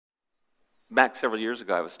Back several years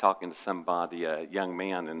ago, I was talking to somebody, a young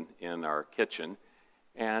man in our kitchen,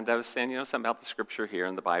 and I was saying, something about the scripture here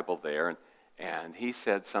and the Bible there, and he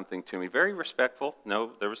said something to me, very respectful.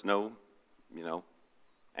 No, there was no,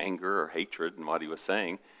 anger or hatred in what he was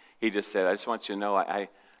saying. He just said, I just want you to know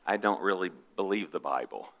I don't really believe the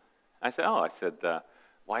Bible. I said,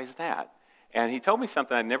 why is that? And he told me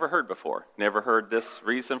something I'd never heard before. Never heard this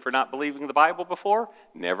reason for not believing the Bible before.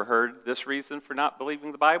 Never heard this reason for not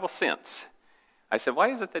believing the Bible since. I said, why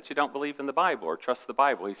is it that you don't believe in the Bible or trust the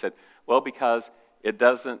Bible? He said, well, because it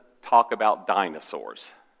doesn't talk about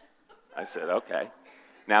dinosaurs. I said, okay.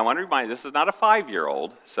 Now, I want to remind you, this is not a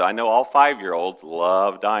 5-year-old, so I know all 5-year-olds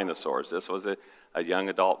love dinosaurs. This was a young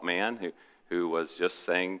adult man who was just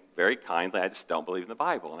saying very kindly, I just don't believe in the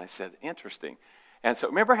Bible. And I said, interesting. And so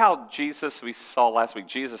remember how Jesus, we saw last week,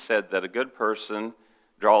 Jesus said that a good person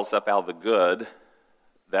draws up out of the good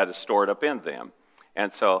that is stored up in them.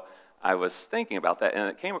 And so I was thinking about that, and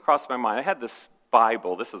it came across my mind. I had this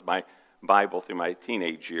Bible. This is my Bible through my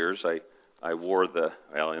teenage years. I wore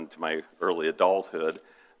into my early adulthood.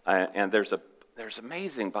 And there's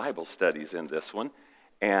amazing Bible studies in this one.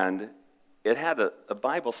 And it had a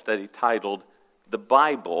Bible study titled, The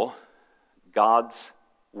Bible, God's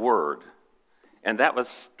Word. And that was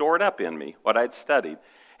stored up in me, what I'd studied.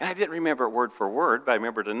 And I didn't remember it word for word, but I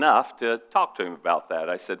remembered enough to talk to him about that.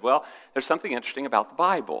 I said, well, there's something interesting about the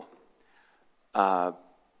Bible.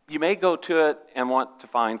 You may go to it and want to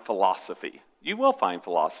find philosophy. You will find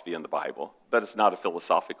philosophy in the Bible, but it's not a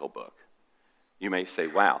philosophical book. You may say,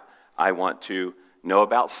 wow, I want to know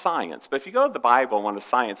about science. But if you go to the Bible and want a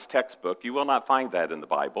science textbook, you will not find that in the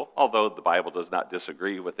Bible, although the Bible does not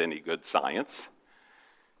disagree with any good science.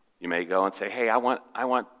 You may go and say, hey, I want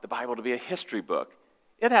the Bible to be a history book.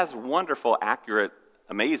 It has wonderful, accurate,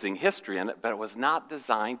 amazing history in it, but it was not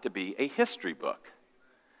designed to be a history book.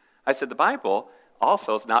 I said, the Bible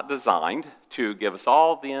also is not designed to give us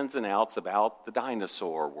all the ins and outs about the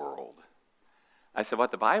dinosaur world. I said,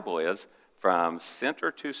 what the Bible is, from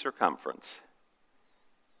center to circumference,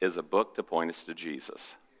 is a book to point us to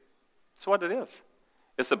Jesus. That's what it is.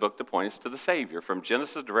 It's a book to point us to the Savior. From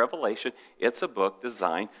Genesis to Revelation, it's a book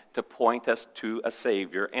designed to point us to a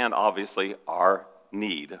Savior and obviously our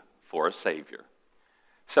need for a Savior.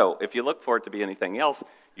 So if you look for it to be anything else,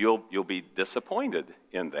 you'll be disappointed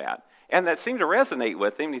in that. And that seemed to resonate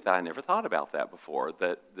with him. He thought, I never thought about that before,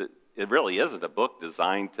 that it really isn't a book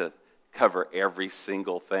designed to cover every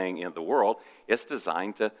single thing in the world. It's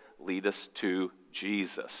designed to lead us to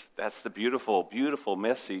Jesus. That's the beautiful, beautiful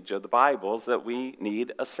message of the Bible, is that we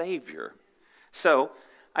need a Savior. So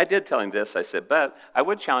I did tell him this. I said, but I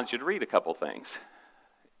would challenge you to read a couple things.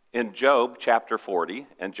 In Job chapter 40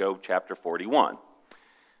 and Job chapter 41.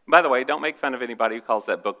 By the way, don't make fun of anybody who calls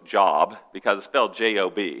that book Job, because it's spelled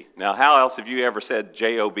J-O-B. Now, how else have you ever said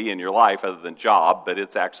J-O-B in your life other than Job, but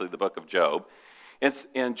it's actually the book of Job. It's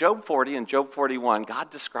in Job 40 and Job 41, God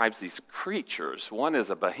describes these creatures. One is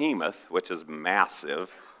a behemoth, which is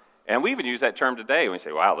massive. And we even use that term today when we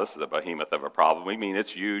say, wow, this is a behemoth of a problem. We mean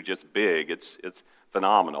it's huge, it's big, it's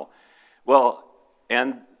phenomenal. Well,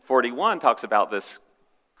 and 41 talks about this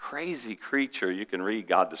crazy creature. You can read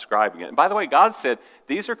God describing it. And by the way, God said,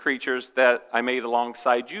 these are creatures that I made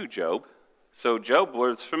alongside you, Job. So Job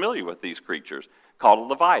was familiar with these creatures, called a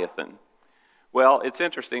Leviathan. Well, it's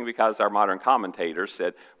interesting because our modern commentators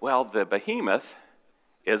said, well, the behemoth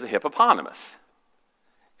is a hippopotamus.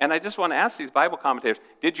 And I just want to ask these Bible commentators,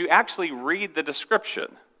 did you actually read the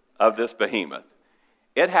description of this behemoth?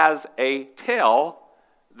 It has a tail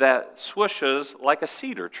that swooshes like a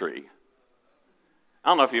cedar tree. I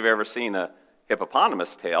don't know if you've ever seen a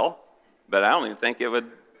hippopotamus tail, but I don't even think it would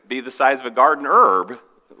be the size of a garden herb,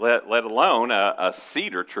 let alone a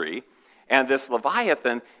cedar tree. And this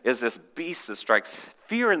Leviathan is this beast that strikes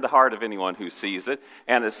fear in the heart of anyone who sees it.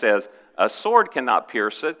 And it says, a sword cannot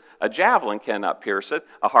pierce it, a javelin cannot pierce it,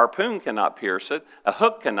 a harpoon cannot pierce it, a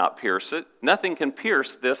hook cannot pierce it. Nothing can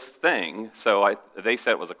pierce this thing. So they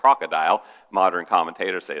said it was a crocodile. Modern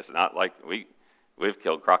commentators say it's not like we've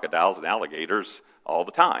killed crocodiles and alligators all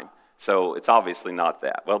the time. So it's obviously not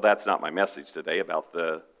that. Well, that's not my message today about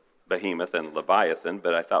the behemoth and Leviathan,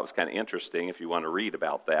 but I thought it was kind of interesting if you want to read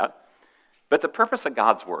about that. But the purpose of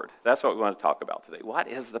God's Word, that's what we want to talk about today. What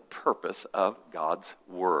is the purpose of God's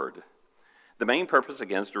Word? The main purpose,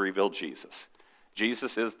 again, is to reveal Jesus.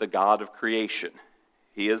 Jesus is the God of creation.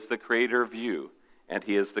 He is the creator of you, and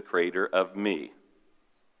he is the creator of me.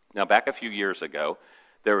 Now, back a few years ago,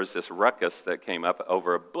 there was this ruckus that came up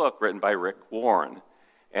over a book written by Rick Warren,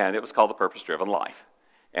 and it was called The Purpose-Driven Life.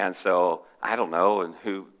 And so, I don't know, and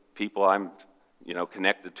who people I'm,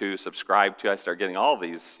 connected to, subscribe to, I start getting all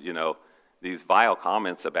these, these vile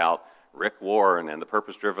comments about Rick Warren and the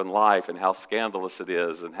purpose-driven life and how scandalous it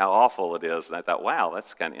is and how awful it is. And I thought, wow,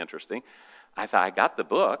 that's kind of interesting. I thought, I got the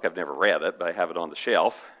book. I've never read it, but I have it on the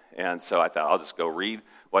shelf. And so I thought, I'll just go read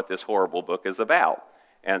what this horrible book is about.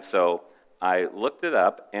 And so I looked it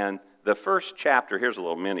up, and the first chapter, here's a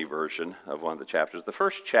little mini version of one of the chapters. The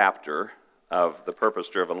first chapter of The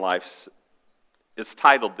Purpose-Driven Life is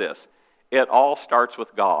titled this: It All Starts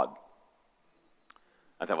with God.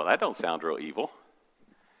 I thought, well, that don't sound real evil.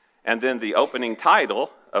 And then the opening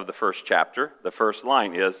title of the first chapter, the first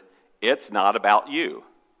line is, It's Not About You.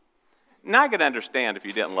 Now I can understand if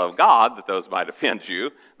you didn't love God that those might offend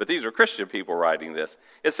you, but these are Christian people writing this.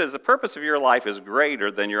 It says, the purpose of your life is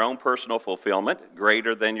greater than your own personal fulfillment,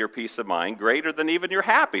 greater than your peace of mind, greater than even your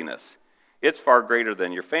happiness. It's far greater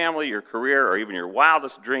than your family, your career, or even your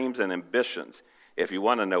wildest dreams and ambitions. If you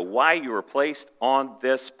want to know why you were placed on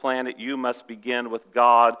this planet, you must begin with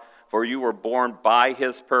God, for you were born by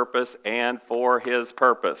His purpose and for His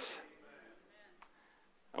purpose.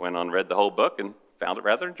 I went on and read the whole book and found it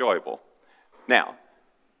rather enjoyable. Now,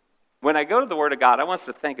 when I go to the Word of God, I want us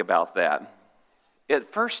to think about that.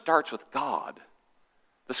 It first starts with God.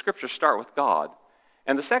 The Scriptures start with God.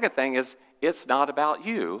 And the second thing is, it's not about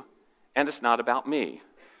you, and it's not about me.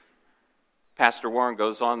 Pastor Warren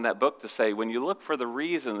goes on in that book to say, when you look for the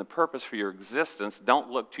reason, the purpose for your existence,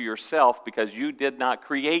 don't look to yourself because you did not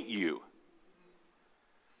create you.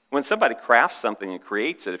 When somebody crafts something and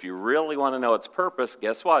creates it, if you really want to know its purpose,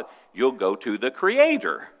 guess what? You'll go to the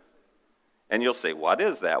Creator. And you'll say, what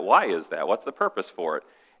is that? Why is that? What's the purpose for it?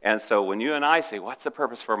 And so when you and I say, what's the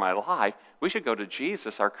purpose for my life? We should go to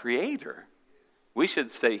Jesus, our Creator. We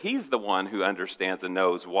should say He's the one who understands and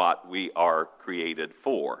knows what we are created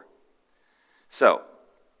for. So,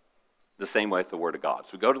 the same way with the Word of God.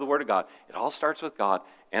 So we go to the Word of God. It all starts with God,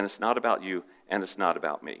 and it's not about you, and it's not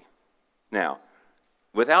about me. Now,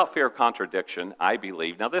 without fear of contradiction, I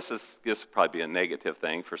believe, now this will probably be a negative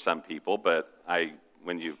thing for some people, but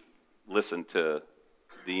when you listen to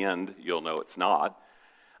the end, you'll know it's not.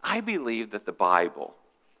 I believe that the Bible,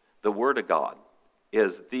 the Word of God,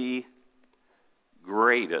 is the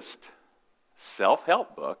greatest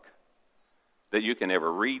self-help book that you can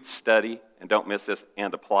ever read, study, and don't miss this,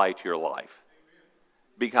 and apply to your life.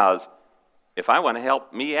 Because if I want to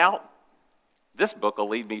help me out, this book will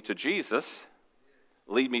lead me to Jesus,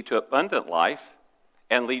 lead me to abundant life,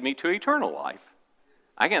 and lead me to eternal life.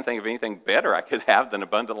 I can't think of anything better I could have than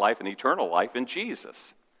abundant life and eternal life in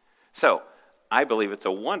Jesus. So, I believe it's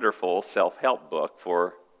a wonderful self-help book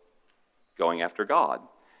for going after God.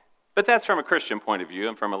 But that's from a Christian point of view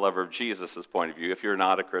and from a lover of Jesus' point of view. If you're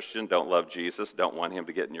not a Christian, don't love Jesus, don't want Him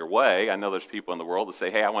to get in your way. I know there's people in the world that say,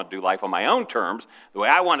 hey, I want to do life on my own terms, the way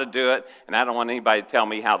I want to do it, and I don't want anybody to tell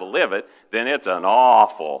me how to live it. Then it's an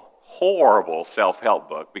awful, horrible self-help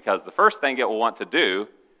book, because the first thing it will want to do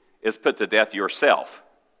is put to death yourself.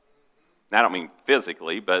 Now, I don't mean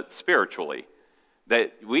physically, but spiritually.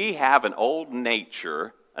 That we have an old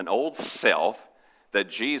nature, an old self, that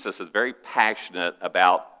Jesus is very passionate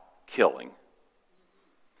about killing.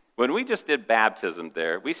 When we just did baptism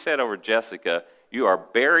there, we said over Jessica, you are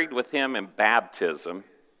buried with Him in baptism.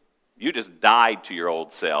 You just died to your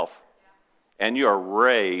old self, and you are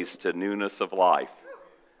raised to newness of life,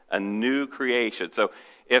 a new creation. So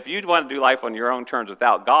if you want to do life on your own terms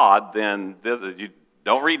without God, then you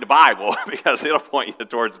don't read the Bible, because it'll point you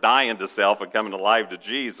towards dying to self and coming alive to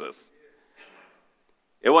Jesus.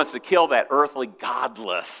 It wants to kill that earthly,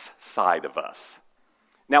 godless side of us.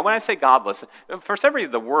 Now, when I say godless, for some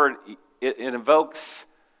reason the word, it invokes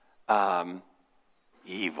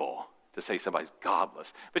evil to say somebody's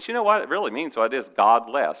godless. But you know what? It really means what it is,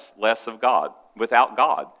 godless, less of God, without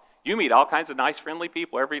God. You meet all kinds of nice, friendly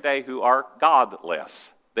people every day who are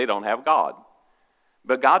godless. They don't have God.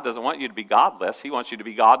 But God doesn't want you to be godless. He wants you to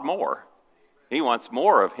be God more. He wants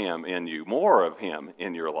more of Him in you, more of Him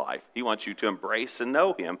in your life. He wants you to embrace and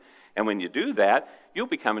know Him. And when you do that, you'll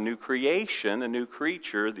become a new creation, a new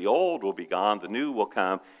creature. The old will be gone, the new will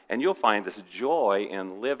come, and you'll find this joy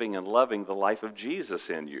in living and loving the life of Jesus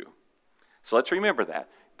in you. So let's remember that.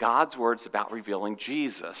 God's Word's about revealing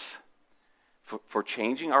Jesus for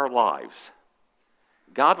changing our lives.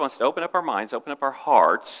 God wants to open up our minds, open up our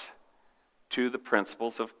hearts to the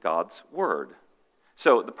principles of God's Word.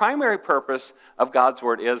 So the primary purpose of God's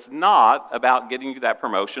Word is not about getting you that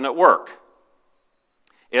promotion at work.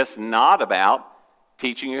 It's not about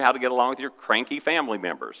teaching you how to get along with your cranky family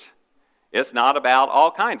members. It's not about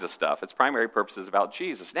all kinds of stuff. Its primary purpose is about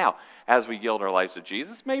Jesus. Now, as we yield our lives to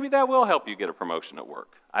Jesus, maybe that will help you get a promotion at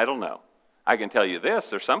work. I don't know. I can tell you this,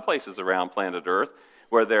 there's some places around planet Earth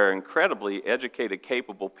where there are incredibly educated,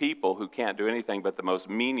 capable people who can't do anything but the most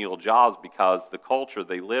menial jobs because the culture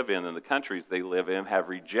they live in and the countries they live in have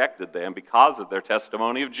rejected them because of their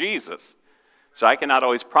testimony of Jesus. So I cannot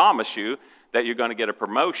always promise you that you're going to get a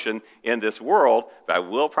promotion in this world, but I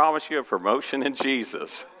will promise you a promotion in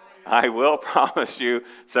Jesus. I will promise you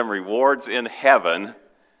some rewards in heaven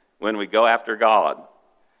when we go after God.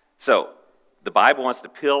 So, the Bible wants to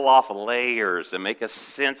peel off layers and make us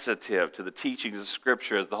sensitive to the teachings of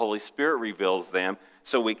Scripture as the Holy Spirit reveals them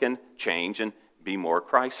so we can change and be more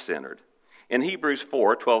Christ-centered. In Hebrews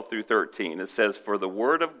 4:12 through 13, it says, "For the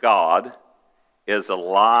Word of God is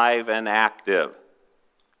alive and active."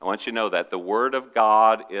 I want you to know that the Word of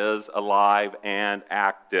God is alive and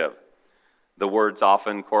active. The word's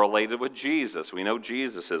often correlated with Jesus. We know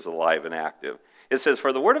Jesus is alive and active. It says,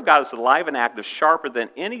 "For the Word of God is alive and active, sharper than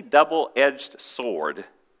any double-edged sword.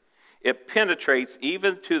 It penetrates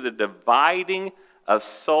even to the dividing of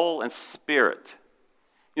soul and spirit."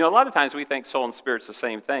 You know, a lot of times we think soul and spirit's the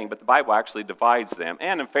same thing, but the Bible actually divides them.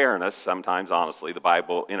 And in fairness, sometimes, honestly, the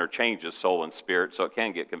Bible interchanges soul and spirit, so it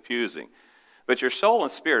can get confusing. But your soul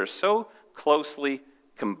and spirit are so closely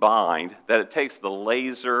combined that it takes the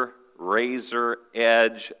razor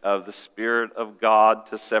edge of the Spirit of God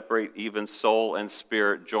to separate even soul and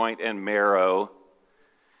spirit, joint and marrow.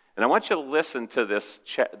 And I want you to listen to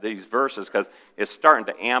these verses because it's starting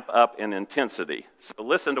to amp up in intensity. So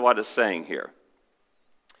listen to what it's saying here.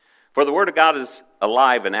 "For the Word of God is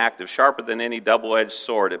alive and active, sharper than any double-edged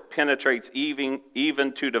sword. It penetrates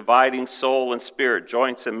even to dividing soul and spirit,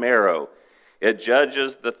 joints and marrow. It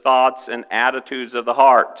judges the thoughts and attitudes of the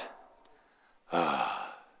heart."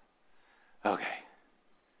 Okay.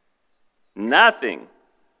 "Nothing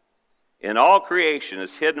in all creation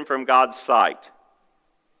is hidden from God's sight.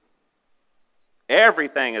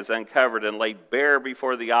 Everything is uncovered and laid bare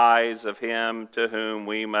before the eyes of Him to whom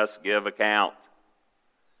we must give account."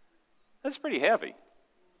 That's pretty heavy.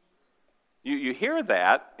 You hear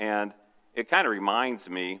that, and it kind of reminds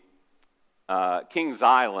me, Kings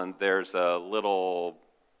Island, there's a little,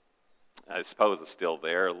 I suppose it's still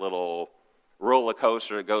there, a little roller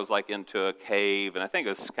coaster that goes like into a cave, and I think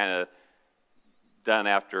it was kind of done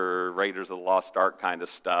after Raiders of the Lost Ark kind of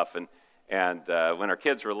stuff. And when our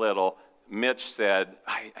kids were little, Mitch said,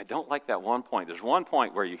 I don't like that one point. There's one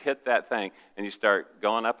point where you hit that thing and you start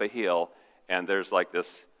going up a hill, and there's like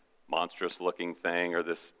this monstrous-looking thing or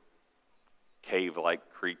this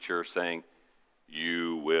cave-like creature saying,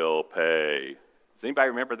 "You will pay." Does anybody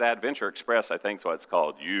remember that? Adventure Express, I think is what it's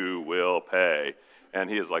called. "You will pay." And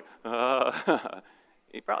he is like,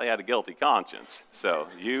 he probably had a guilty conscience. So,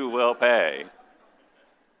 "You will pay."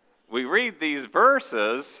 We read these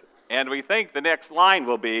verses, and we think the next line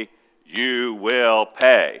will be, "You will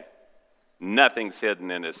pay." Nothing's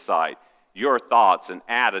hidden in His sight. Your thoughts and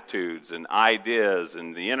attitudes and ideas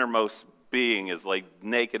and the innermost being is laid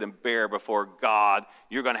naked and bare before God.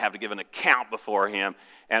 You're going to have to give an account before Him.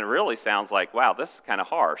 And it really sounds like, wow, this is kind of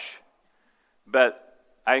harsh. But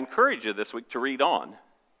I encourage you this week to read on,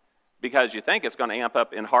 because you think it's going to amp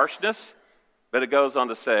up in harshness, but it goes on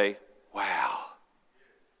to say, wow,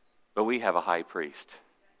 but we have a high priest.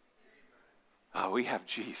 Oh, we have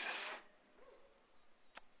Jesus.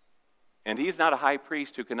 And He's not a high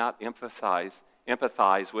priest who cannot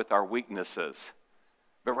empathize with our weaknesses,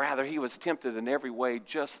 but rather He was tempted in every way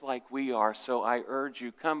just like we are. So I urge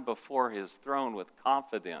you, come before His throne with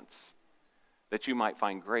confidence, that you might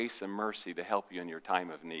find grace and mercy to help you in your time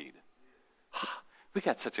of need. We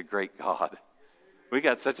got such a great God. We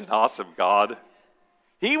got such an awesome God.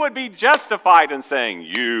 He would be justified in saying,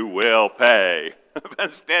 "You will pay." But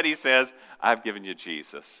instead He says, "I've given you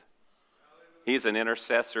Jesus." He's an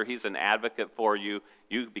intercessor. He's an advocate for you.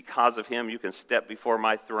 Because of Him, you can step before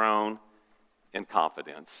my throne in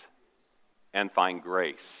confidence and find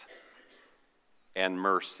grace and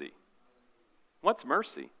mercy. What's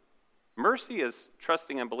mercy? Mercy is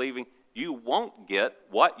trusting and believing you won't get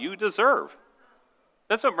what you deserve.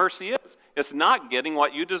 That's what mercy is. It's not getting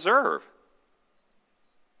what you deserve.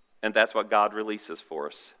 And that's what God releases for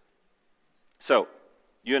us. So,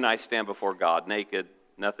 you and I stand before God naked,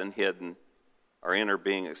 nothing hidden, our inner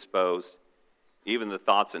being exposed. Even the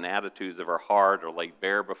thoughts and attitudes of our heart are laid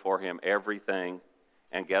bare before Him, everything.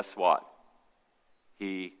 And guess what?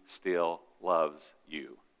 He still loves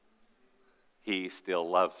you. He still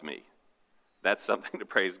loves me. That's something to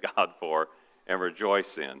praise God for and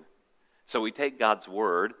rejoice in. So we take God's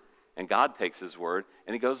word, and God takes His word,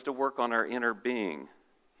 and He goes to work on our inner being.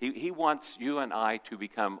 He wants you and I to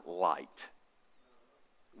become light.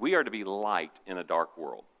 We are to be light in a dark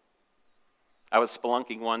world. I was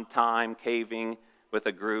spelunking one time, caving with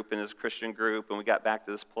a group, and it's a Christian group, and we got back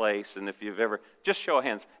to this place. And if you've ever, just show of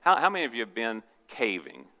hands, how many of you have been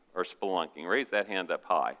caving or spelunking? Raise that hand up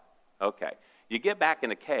high. Okay. You get back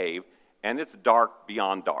in a cave, and it's dark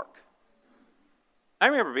beyond dark. I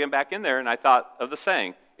remember being back in there, and I thought of the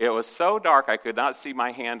saying, it was so dark I could not see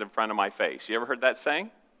my hand in front of my face. You ever heard that saying?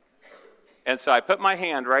 And so I put my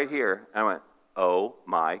hand right here, and I went, oh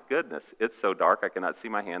my goodness, it's so dark I cannot see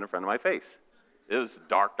my hand in front of my face. It was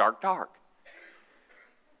dark, dark, dark.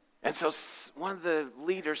 And so one of the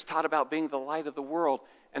leaders taught about being the light of the world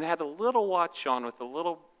and had a little watch on with a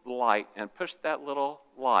little light and pushed that little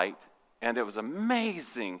light, and it was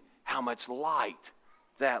amazing how much light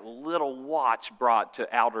that little watch brought to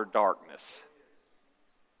outer darkness.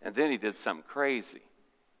 And then he did something crazy.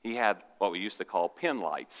 He had what we used to call pin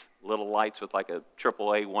lights, little lights with like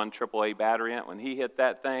one AAA battery in it. When he hit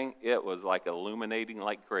that thing, it was like illuminating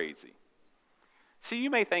like crazy. See, you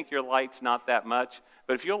may think your light's not that much,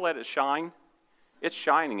 but if you'll let it shine, it's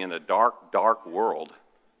shining in a dark, dark world.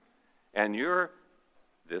 And you're,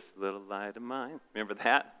 this little light of mine, remember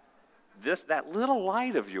that? That little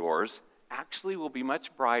light of yours actually will be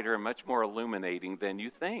much brighter and much more illuminating than you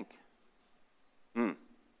think.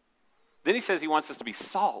 Then he says he wants us to be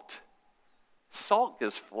salt. Salt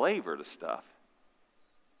gives flavor to stuff.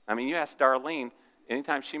 I mean, you ask Darlene,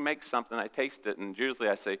 anytime she makes something, I taste it, and usually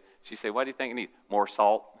she say, what do you think I need? More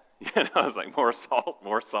salt? I was like, more salt,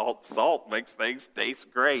 more salt. Salt makes things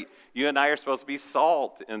taste great. You and I are supposed to be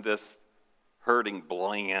salt in this hurting,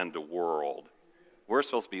 bland world. We're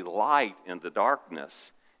supposed to be light in the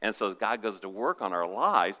darkness. And so as God goes to work on our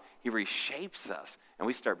lives, he reshapes us, and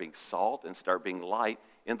we start being salt and start being light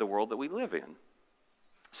in the world that we live in.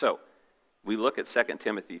 So, we look at 2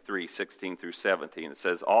 Timothy 3, 16 through 17. It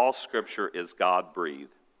says, all Scripture is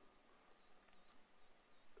God-breathed.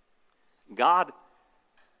 God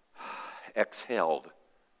exhaled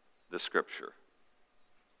the Scripture.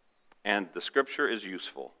 And the Scripture is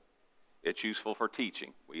useful. It's useful for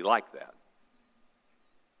teaching. We like that.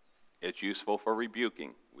 It's useful for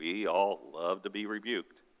rebuking. We all love to be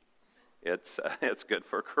rebuked. It's good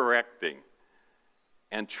for correcting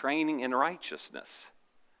and training in righteousness,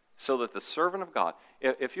 so that the servant of God,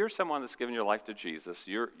 if you're someone that's given your life to Jesus,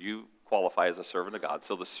 you qualify as a servant of God.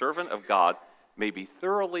 So the servant of God may be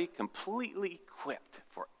thoroughly, completely equipped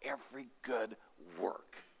for every good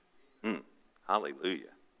work.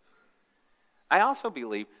 Hallelujah. I also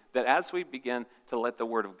believe that as we begin to let the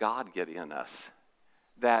Word of God get in us,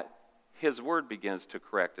 that his Word begins to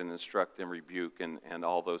correct and instruct and rebuke and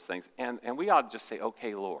all those things. And we ought to just say,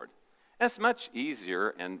 okay, Lord. It's much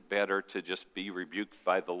easier and better to just be rebuked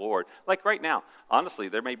by the Lord. Like right now, honestly,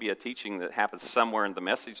 there may be a teaching that happens somewhere in the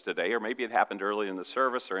message today, or maybe it happened early in the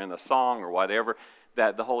service or in a song or whatever,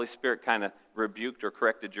 that the Holy Spirit kind of rebuked or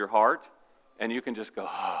corrected your heart, and you can just go,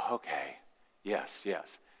 oh, okay, yes,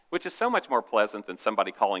 yes, which is so much more pleasant than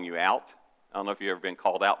somebody calling you out. I don't know if you've ever been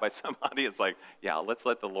called out by somebody. It's like, yeah, let's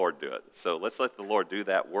let the Lord do it. So let's let the Lord do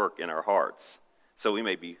that work in our hearts so we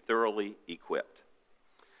may be thoroughly equipped.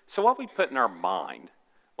 So what we put in our mind,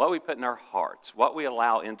 what we put in our hearts, what we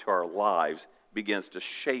allow into our lives begins to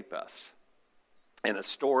shape us. And it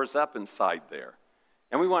stores up inside there.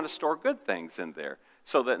 And we want to store good things in there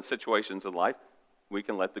so that in situations in life, we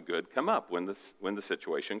can let the good come up when the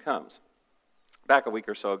situation comes. Back a week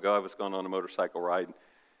or so ago, I was going on a motorcycle ride.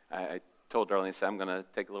 I told Darlene, I said, I'm going to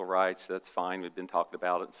take a little ride. She said, that's fine. We've been talking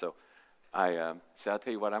about it. So I said, I'll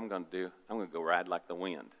tell you what I'm going to do. I'm going to go ride like the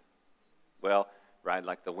wind. Well, Ride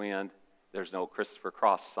Like the Wind, there's no Christopher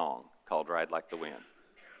Cross song called Ride Like the Wind.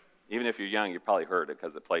 Even if you're young, you probably heard it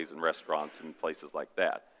because it plays in restaurants and places like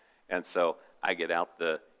that. And so I get out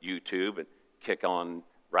the YouTube and kick on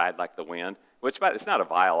Ride Like the Wind, which it's not a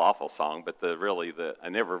vile, awful song, but I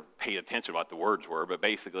never paid attention to what the words were, but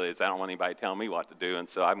basically it's I don't want anybody telling me what to do, and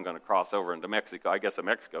so I'm going to cross over into Mexico. I guess in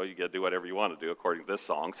Mexico you got to do whatever you want to do according to this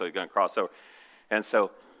song, so you're going to cross over. And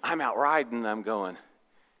so I'm out riding, and I'm going,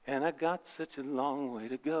 and I got such a long way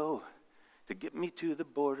to go to get me to the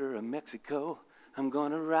border of Mexico. I'm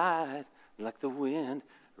going to ride like the wind,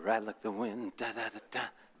 da da da da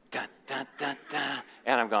da da da da.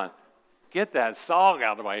 And I'm going, get that song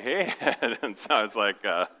out of my head. And so I was like,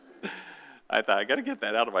 I thought, I got to get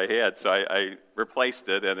that out of my head. So I replaced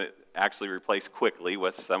it, and it actually replaced quickly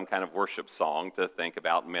with some kind of worship song to think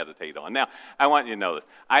about and meditate on. Now, I want you to know this.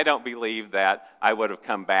 I don't believe that I would have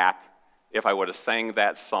come back if I would have sang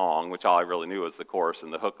that song, which all I really knew was the chorus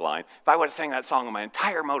and the hook line. If I would have sang that song on my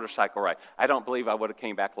entire motorcycle ride, I don't believe I would have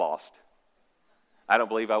came back lost. I don't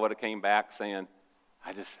believe I would have came back saying,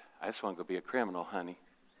 I just want to go be a criminal, honey.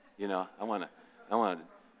 You know, I want to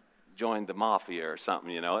joined the mafia or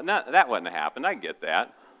something, And that wouldn't have happened. I get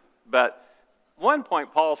that. But one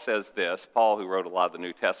point Paul says this, Paul who wrote a lot of the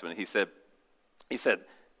New Testament, he said,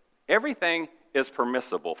 everything is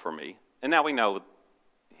permissible for me. And now we know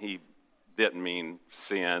he didn't mean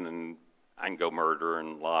sin and I can go murder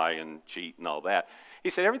and lie and cheat and all that. He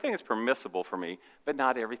said, everything is permissible for me, but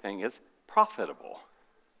not everything is profitable.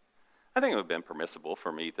 I think it would have been permissible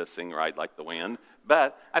for me to sing Ride Like the Wind,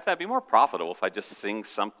 but I thought it'd be more profitable if I just sing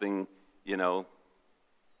something,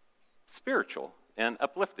 spiritual and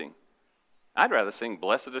uplifting. I'd rather sing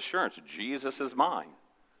Blessed Assurance, Jesus is mine.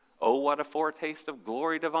 Oh, what a foretaste of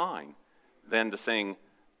glory divine, than to sing,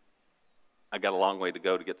 I got a long way to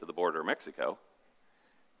go to get to the border of Mexico.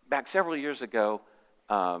 Back several years ago,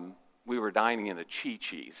 we were dining in a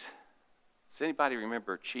Chi-Chi's. Does anybody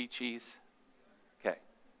remember Chi-Chi's? Okay,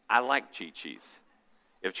 I like Chi-Chi's.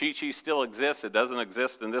 If Chi-Chi's still exists, it doesn't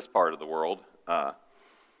exist in this part of the world.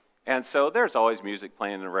 And so there's always music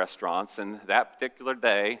playing in restaurants, and that particular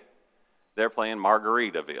day, they're playing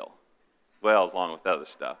Margaritaville. Well, along with other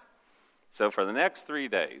stuff. So for the next 3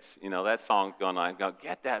 days, that song's going on. I go,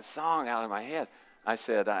 get that song out of my head. I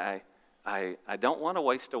said, I don't want to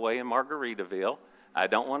waste away in Margaritaville. I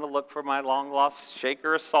don't want to look for my long-lost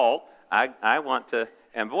shaker of salt. I want to,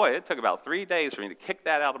 and boy, it took about 3 days for me to kick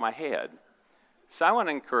that out of my head. So I want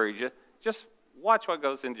to encourage you, just watch what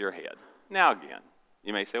goes into your head. Now again,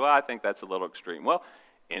 you may say, well, I think that's a little extreme. Well,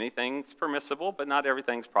 anything's permissible, but not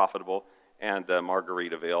everything's profitable, and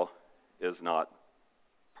Margaritaville is not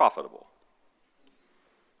profitable.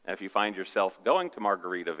 And if you find yourself going to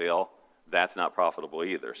Margaritaville, that's not profitable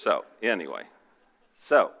either. So, anyway.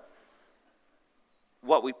 So,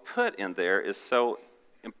 what we put in there is so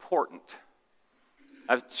important.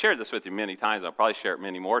 I've shared this with you many times. I'll probably share it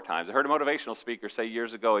many more times. I heard a motivational speaker say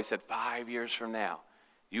years ago, he said, 5 years from now,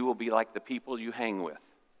 you will be like the people you hang with,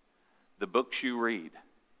 the books you read,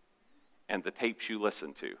 and the tapes you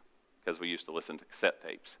listen to, because we used to listen to cassette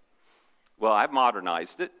tapes. Well, I've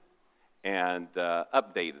modernized it and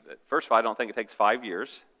updated it. First of all, I don't think it takes 5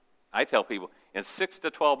 years. I tell people, in 6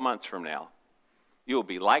 to 12 months from now, you will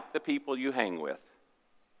be like the people you hang with,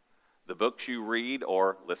 the books you read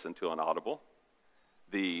or listen to on Audible,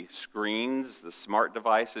 the screens, the smart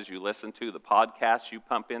devices you listen to, the podcasts you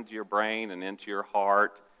pump into your brain and into your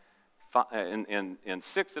heart. In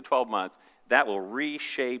 6 to 12 months, that will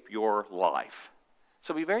reshape your life.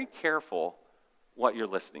 So be very careful what you're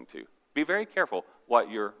listening to. Be very careful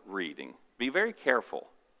what you're reading. Be very careful.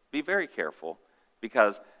 Be very careful,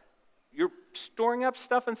 because you're storing up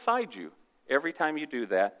stuff inside you every time you do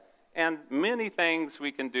that. And many things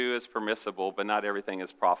we can do is permissible, but not everything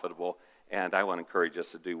is profitable. And I want to encourage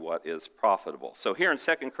us to do what is profitable. So here in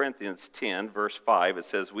 2 Corinthians 10, verse 5, it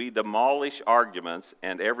says, we demolish arguments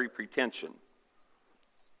and every pretension.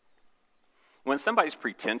 When somebody's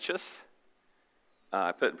pretentious,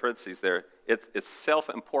 I put in parentheses there, it's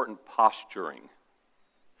self-important posturing.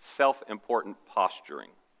 Self-important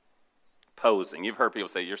posturing. Posing. You've heard people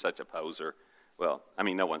say, you're such a poser. Well, I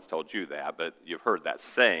mean, no one's told you that, but you've heard that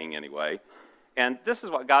saying anyway. And this is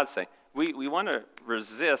what God's saying. We want to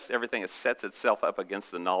resist everything that sets itself up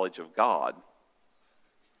against the knowledge of God.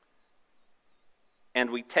 And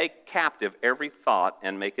we take captive every thought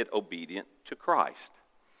and make it obedient to Christ.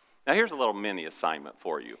 Now, here's a little mini assignment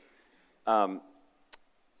for you. 2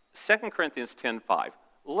 Corinthians 10:5.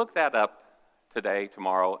 Look that up today,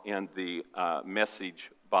 tomorrow, in the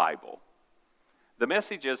Message Bible. The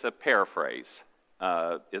Message is a paraphrase.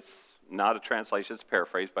 It's not a translation, it's a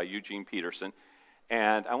paraphrase by Eugene Peterson.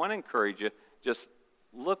 And I want to encourage you, just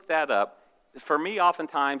look that up. For me,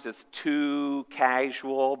 oftentimes it's too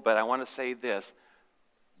casual, but I want to say this.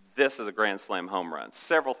 This is a grand slam home run.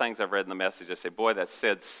 Several things I've read in the Message, I say, boy, that's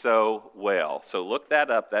said so well. So look that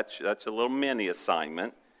up. That's a little mini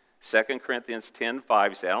assignment. 2 Corinthians 10:5.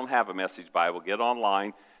 You say, I don't have a Message Bible. Get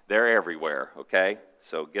online. They're everywhere, okay?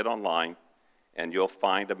 So get online, and you'll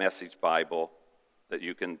find a Message Bible that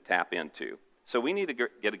you can tap into. So we need to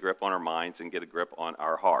get a grip on our minds and get a grip on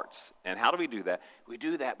our hearts. And how do we do that? We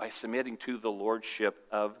do that by submitting to the lordship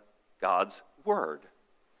of God's Word,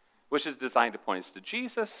 which is designed to point us to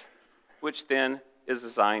Jesus, which then is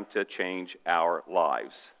designed to change our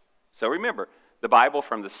lives. So remember, the Bible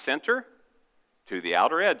from the center to the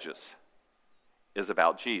outer edges is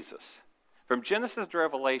about Jesus. From Genesis to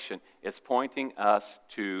Revelation, it's pointing us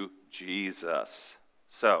to Jesus.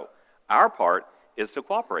 So our part is to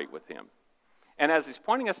cooperate with him. And as he's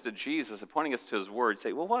pointing us to Jesus and pointing us to his word,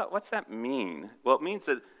 say, well, what's that mean? Well, it means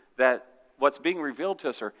that what's being revealed to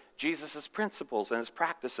us are Jesus' principles and his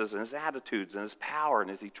practices and his attitudes and his power and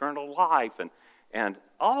his eternal life and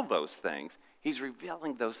all those things. He's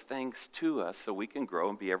revealing those things to us so we can grow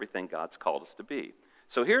and be everything God's called us to be.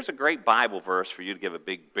 So here's a great Bible verse for you to give a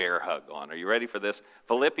big bear hug on. Are you ready for this?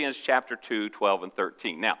 Philippians chapter 2, 12 and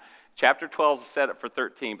 13. Now, chapter 12 is set up for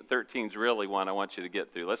 13, but 13 is really one I want you to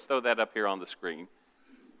get through. Let's throw that up here on the screen.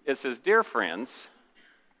 It says, "Dear friends,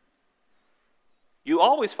 you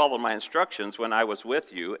always followed my instructions when I was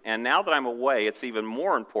with you, and now that I'm away, it's even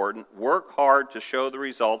more important. Work hard to show the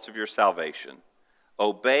results of your salvation,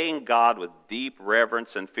 obeying God with deep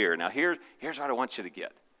reverence and fear." Now, here's what I want you to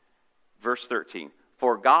get. Verse 13,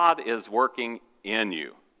 "For God is working in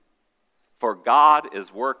you." For God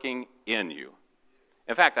is working in you.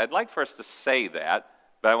 In fact, I'd like for us to say that,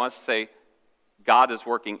 but I want us to say, God is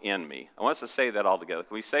working in me. I want us to say that all together.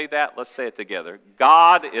 Can we say that? Let's say it together.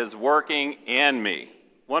 God is working in me.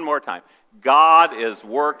 One more time. God is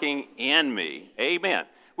working in me. Amen.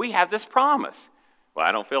 We have this promise. Well,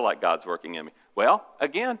 I don't feel like God's working in me. Well,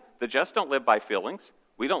 again, the just don't live by feelings.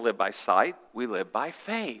 We don't live by sight. We live by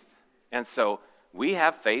faith. And so we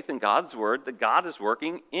have faith in God's word that God is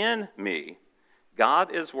working in me.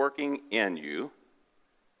 God is working in you,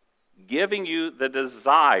 giving you the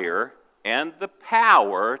desire and the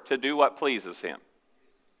power to do what pleases him.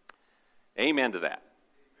 Amen to that.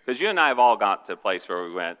 Because you and I have all got to a place where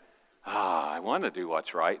we went, I want to do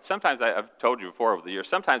what's right. Sometimes, I've told you before over the years,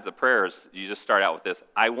 sometimes the prayers, you just start out with this,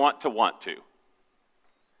 I want to.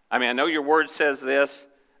 I mean, I know your word says this.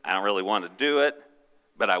 I don't really want to do it,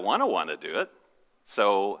 but I want to do it.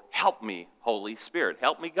 So help me, Holy Spirit.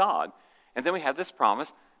 Help me, God. And then we have this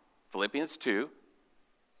promise, Philippians 2,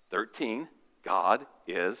 13, God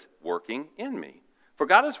is working in me. For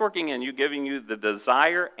God is working in you, giving you the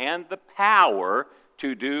desire and the power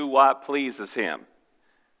to do what pleases him.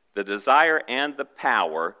 The desire and the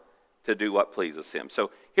power to do what pleases him.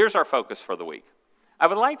 So here's our focus for the week. I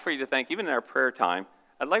would like for you to think, even in our prayer time,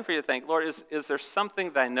 I'd like for you to think, Lord, is there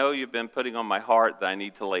something that I know you've been putting on my heart that I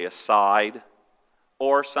need to lay aside?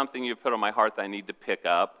 Or something you've put on my heart that I need to pick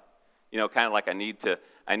up? You know, kind of like I need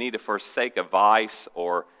to forsake a vice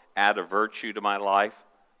or add a virtue to my life.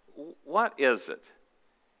 What is it?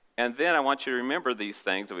 And then I want you to remember these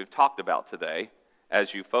things that we've talked about today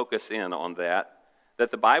as you focus in on that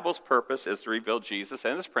the Bible's purpose is to reveal Jesus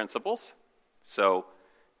and his principles. So,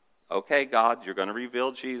 okay, God, you're going to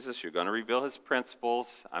reveal Jesus. You're going to reveal his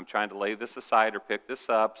principles. I'm trying to lay this aside or pick this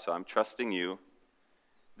up, so I'm trusting you.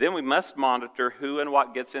 Then we must monitor who and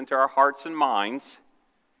what gets into our hearts and minds.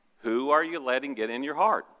 Who are you letting get in your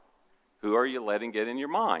heart? Who are you letting get in your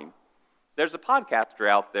mind? There's a podcaster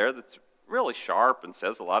out there that's really sharp and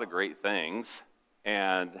says a lot of great things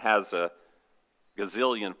and has a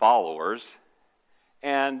gazillion followers.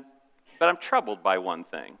 But I'm troubled by one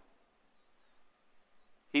thing.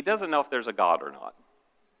 He doesn't know if there's a God or not.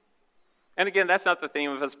 And again, that's not the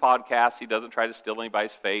theme of his podcast. He doesn't try to steal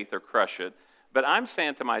anybody's faith or crush it. But I'm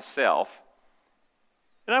saying to myself,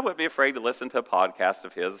 and I wouldn't be afraid to listen to a podcast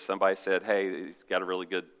of his if somebody said, hey, he's got a really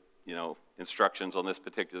good, instructions on this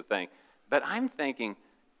particular thing. But I'm thinking,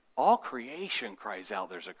 all creation cries out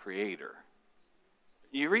there's a creator.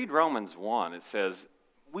 You read Romans 1, it says,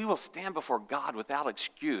 we will stand before God without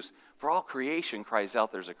excuse, for all creation cries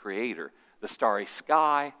out there's a creator. The starry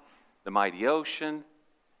sky, the mighty ocean,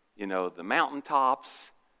 the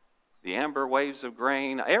mountaintops, the amber waves of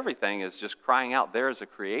grain, everything is just crying out there's a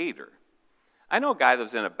creator. I know a guy that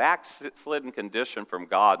was in a backslidden condition from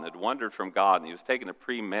God and had wandered from God, and he was taking a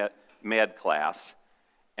pre-med class,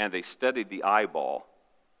 and they studied the eyeball.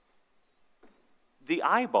 The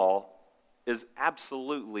eyeball is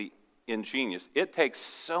absolutely ingenious. It takes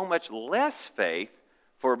so much less faith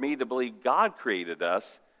for me to believe God created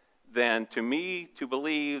us than to me to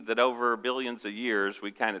believe that over billions of years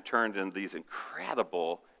we kind of turned into these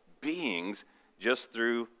incredible beings just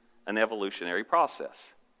through an evolutionary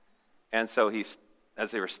process. And so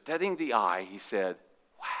as they were studying the eye, he said,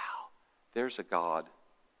 wow, there's a God,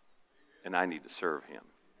 and I need to serve him.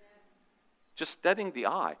 Just studying the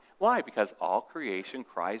eye. Why? Because all creation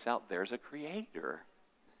cries out, there's a creator.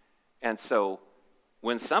 And so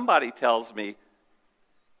when somebody tells me,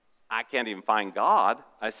 I can't even find God,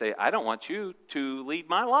 I say, I don't want you to lead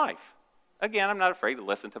my life. Again, I'm not afraid to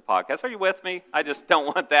listen to podcasts. Are you with me? I just don't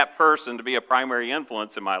want that person to be a primary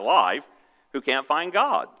influence in my life who can't find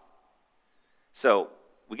God. So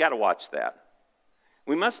we got to watch that.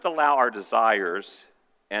 We must allow our desires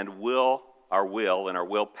and our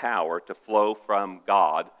willpower to flow from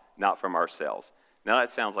God, not from ourselves. Now that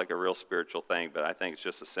sounds like a real spiritual thing, but I think it's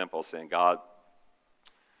just as simple as saying, God,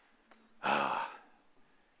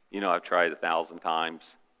 I've tried 1,000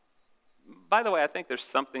 times. By the way, I think there's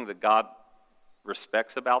something that God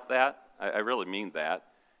respects about that. I really mean that,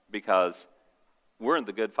 because we're in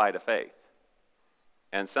the good fight of faith.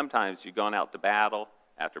 And sometimes you're going out to battle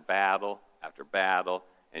after battle after battle,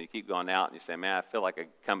 and you keep going out and you say, man, I feel like I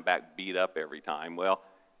come back beat up every time. Well,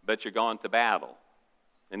 but you're going to battle.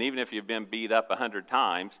 And even if you've been beat up 100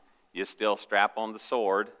 times, you still strap on the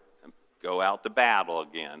sword and go out to battle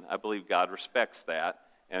again. I believe God respects that.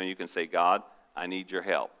 And you can say, God, I need your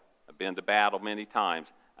help. I've been to battle many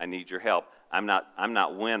times. I need your help. I'm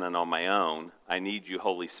not winning on my own. I need you,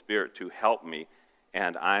 Holy Spirit, to help me.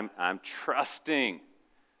 And I'm trusting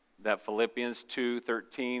that Philippians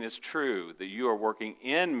 2:13 is true, that you are working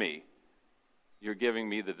in me. You're giving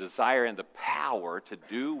me the desire and the power to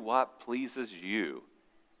do what pleases you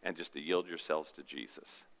and just to yield yourselves to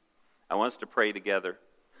Jesus. I want us to pray together.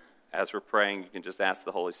 As we're praying, you can just ask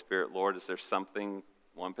the Holy Spirit, Lord, is there something,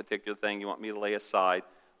 one particular thing you want me to lay aside,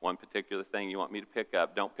 one particular thing you want me to pick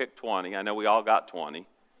up? Don't pick 20. I know we all got 20.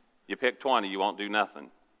 You pick 20, you won't do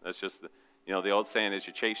nothing. That's just the old saying is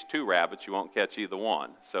you chase 2 rabbits, you won't catch either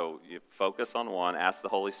one. So you focus on one, ask the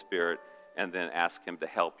Holy Spirit, and then ask him to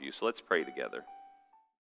help you. So let's pray together.